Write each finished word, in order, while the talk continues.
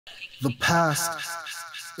The past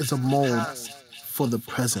is a mold for the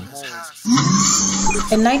present.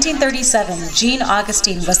 In 1937, Jean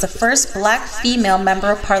Augustine was the first black female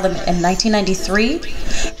member of parliament in 1993,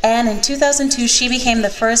 and in 2002 she became the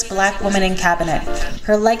first black woman in cabinet.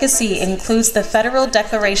 Her legacy includes the Federal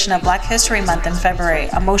Declaration of Black History Month in February,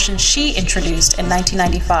 a motion she introduced in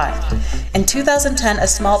 1995. In 2010, a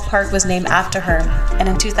small park was named after her, and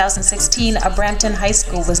in 2016, a Brampton high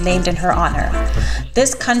school was named in her honor.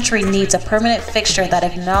 This country needs a permanent fixture that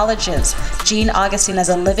acknowledges Jean Augustine as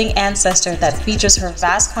a living ancestor that features her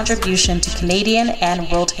vast contribution to Canadian and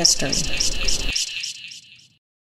world history.